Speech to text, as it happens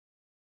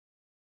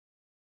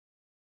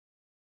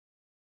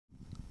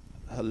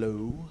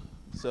Hello.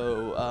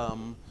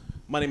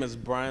 My name is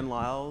Bryan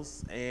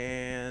Liles,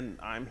 and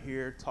I'm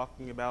here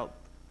talking about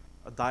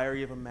A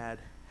Diary of a Mad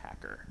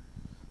Hacker.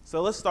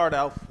 So let's start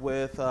out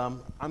with,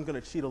 I'm going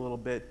to cheat a little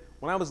bit.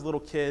 When I was a little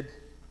kid,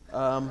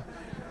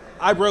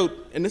 I wrote,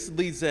 and this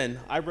leads in,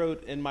 I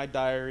wrote in my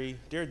diary,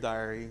 Dear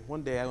Diary,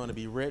 one day I want to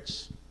be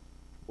rich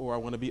or I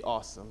want to be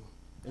awesome.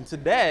 And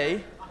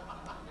today,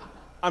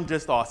 I'm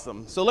just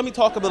awesome. So let me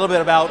talk a little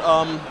bit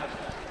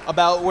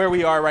about where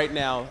we are right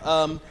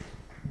now.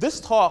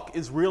 This talk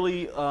is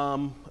really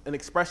an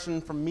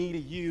expression from me to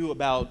you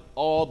about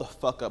all the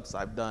fuck-ups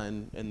I've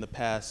done in the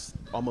past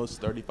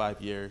almost 35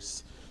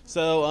 years.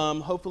 So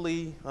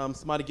hopefully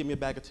somebody give me a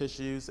bag of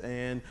tissues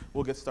and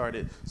we'll get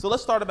started. So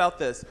let's start about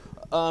this.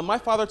 My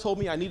father told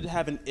me I needed to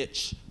have an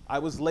itch. I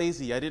was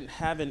lazy, I didn't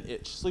have an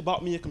itch, so he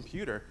bought me a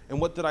computer.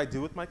 And what did I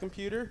do with my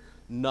computer?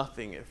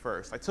 Nothing at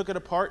first. I took it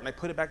apart and I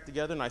put it back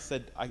together and I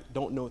said, I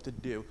don't know what to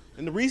do.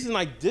 And the reason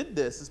I did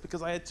this is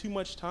because I had too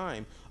much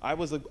time. I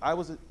was a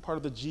part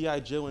of the G.I.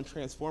 Joe and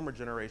Transformer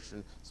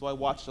generation, so I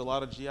watched a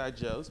lot of G.I.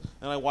 Joes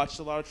and I watched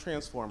a lot of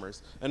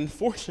Transformers. And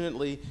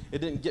unfortunately, it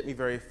didn't get me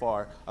very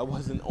far. I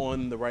wasn't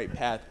on the right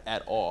path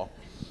at all.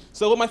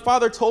 So what my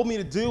father told me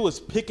to do was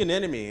pick an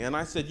enemy. And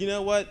I said, you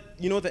know what?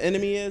 You know what the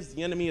enemy is?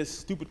 The enemy is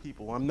stupid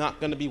people. I'm not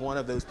going to be one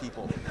of those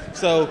people.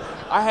 So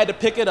I had to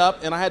pick it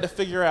up, and I had to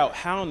figure out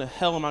how in the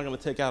hell am I going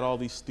to take out all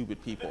these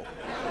stupid people.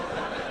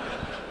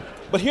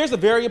 But here's a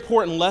very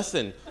important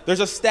lesson. There's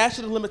a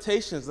statute of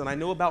limitations, and I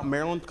know about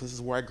Maryland because this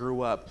is where I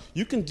grew up.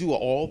 You can do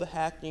all the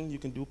hacking. You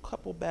can do a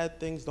couple bad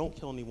things. Don't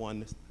kill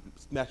anyone.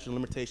 Statute of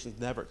limitations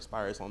never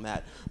expires on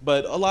that.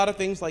 But a lot of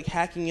things like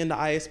hacking into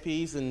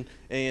ISPs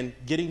and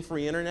getting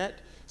free internet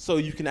so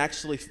you can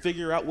actually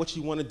figure out what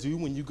you want to do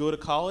when you go to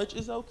college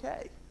is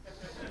okay.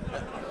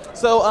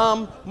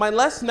 So my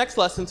next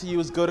lesson to you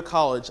is go to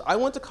college. I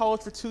went to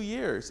college for 2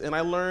 years, and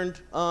I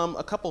learned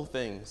a couple of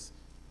things.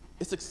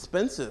 It's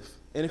expensive,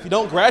 and if you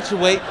don't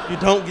graduate, you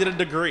don't get a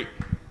degree.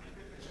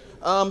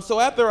 So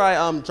after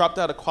I dropped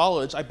out of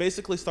college, I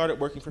basically started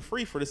working for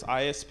free for this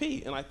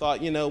ISP. And I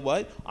thought, you know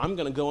what? I'm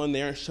going to go in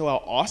there and show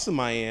how awesome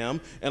I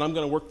am, and I'm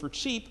going to work for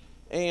cheap,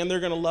 and they're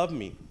going to love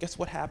me. Guess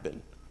what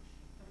happened?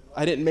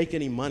 I didn't make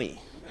any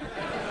money.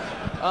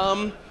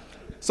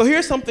 So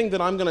here's something that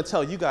I'm going to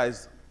tell you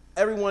guys.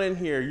 Everyone in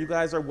here, you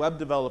guys are web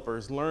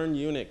developers, learn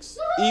Unix.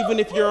 Even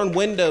if you're on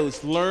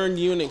Windows, learn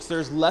Unix.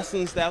 There's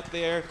lessons out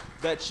there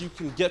that you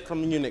can get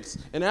from Unix.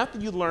 And after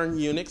you learn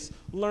Unix,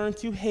 learn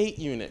to hate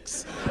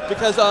Unix.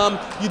 Because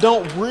you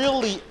don't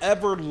really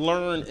ever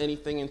learn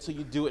anything until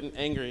you do it in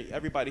anger.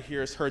 Everybody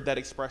here has heard that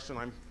expression,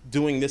 I'm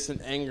doing this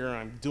in anger,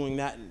 I'm doing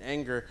that in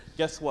anger.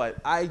 Guess what?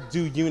 I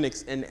do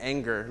Unix in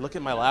anger. Look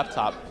at my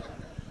laptop.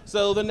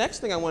 So the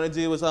next thing I want to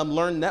do is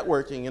learn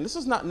networking, and this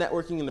is not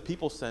networking in the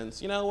people sense.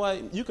 You know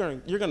what? You're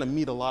going to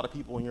meet a lot of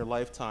people in your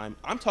lifetime.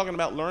 I'm talking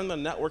about learn the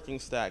networking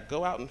stack.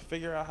 Go out and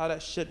figure out how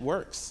that shit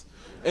works.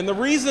 And the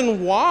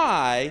reason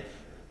why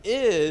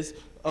is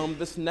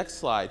this next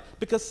slide,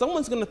 because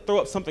someone's going to throw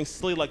up something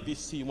silly like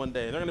this to you one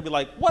day. They're going to be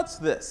like, what's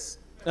this?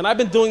 And I've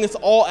been doing this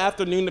all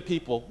afternoon to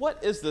people.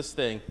 What is this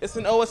thing? It's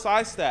an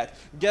OSI stack.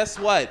 Guess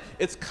what?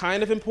 It's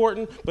kind of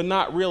important, but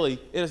not really.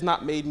 It has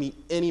not made me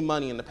any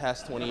money in the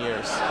past 20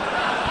 years.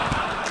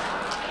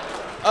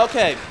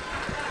 Okay,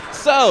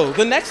 so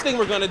the next thing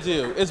we're going to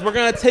do is we're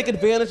going to take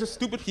advantage of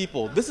stupid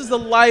people. This is a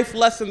life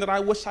lesson that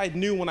I wish I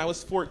knew when I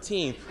was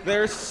 14.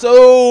 There are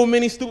so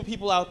many stupid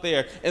people out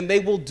there, and they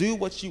will do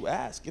what you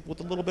ask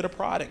with a little bit of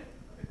prodding.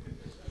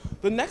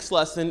 The next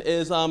lesson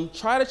is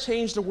try to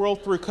change the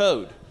world through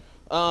code.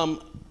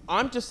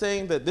 I'm just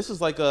saying that this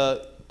is like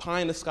a pie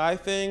in the sky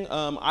thing.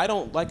 I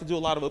don't like to do a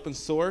lot of open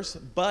source,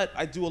 but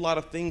I do a lot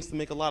of things to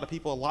make a lot of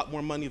people a lot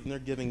more money than they're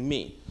giving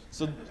me.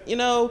 So, you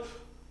know,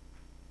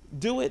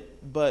 do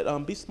it,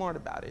 but be smart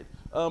about it.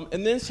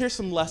 And then here's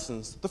some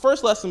lessons. The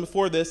first lesson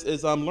before this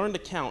is learn to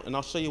count, and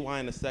I'll show you why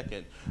in a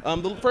second.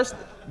 The first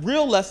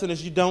real lesson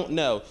is you don't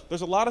know.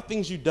 There's a lot of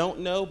things you don't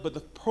know, but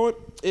the point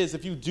is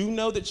if you do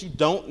know that you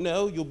don't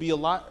know, you'll be a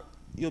lot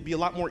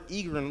more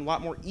eager and a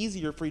lot more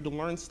easier for you to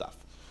learn stuff.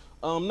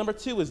 Number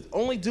 2 is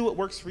only do what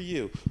works for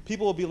you.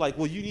 People will be like,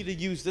 well, you need to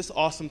use this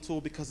awesome tool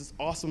because it's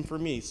awesome for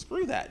me.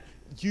 Screw that.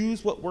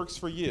 Use what works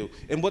for you.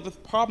 And what the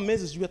problem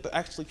is you have to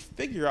actually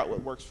figure out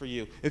what works for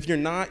you. If you're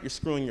not, you're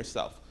screwing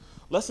yourself.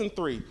 Lesson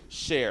 3,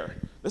 share.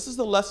 This is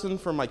the lesson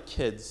for my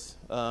kids.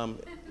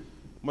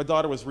 My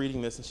daughter was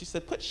reading this and she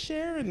said, put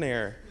share in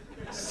there.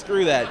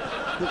 Screw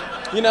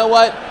that. You know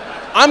what?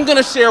 I'm going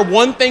to share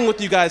one thing with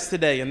you guys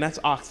today, and that's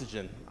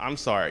oxygen. I'm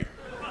sorry.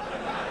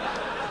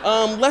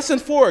 Lesson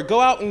 4,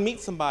 go out and meet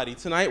somebody.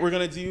 Tonight we're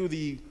going to do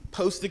the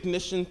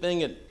post-ignition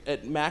thing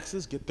at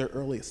Max's. Get there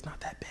early. It's not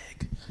that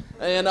big.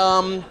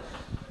 And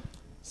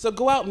so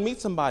go out and meet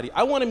somebody.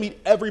 I want to meet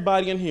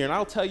everybody in here, and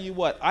I'll tell you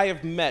what. I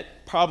have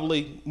met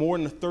probably more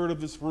than a third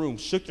of this room,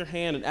 shook your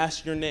hand and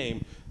asked your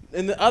name.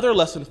 And the other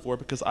lesson 4,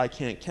 because I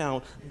can't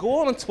count,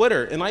 go on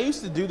Twitter. And I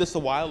used to do this a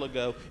while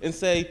ago and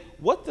say,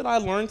 what did I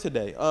learn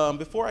today?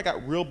 Before I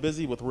got real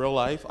busy with real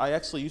life, I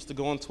actually used to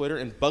go on Twitter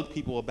and bug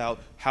people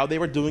about how they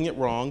were doing it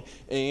wrong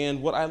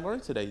and what I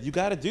learned today. You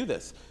got to do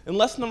this. And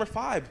lesson number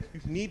 5,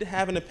 you need to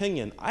have an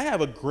opinion. I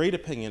have a great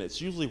opinion. It's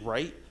usually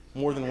right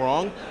more than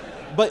wrong,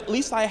 but at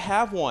least I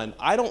have one.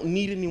 I don't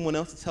need anyone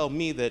else to tell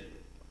me that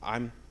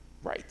I'm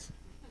right.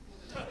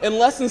 And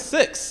lesson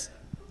 6,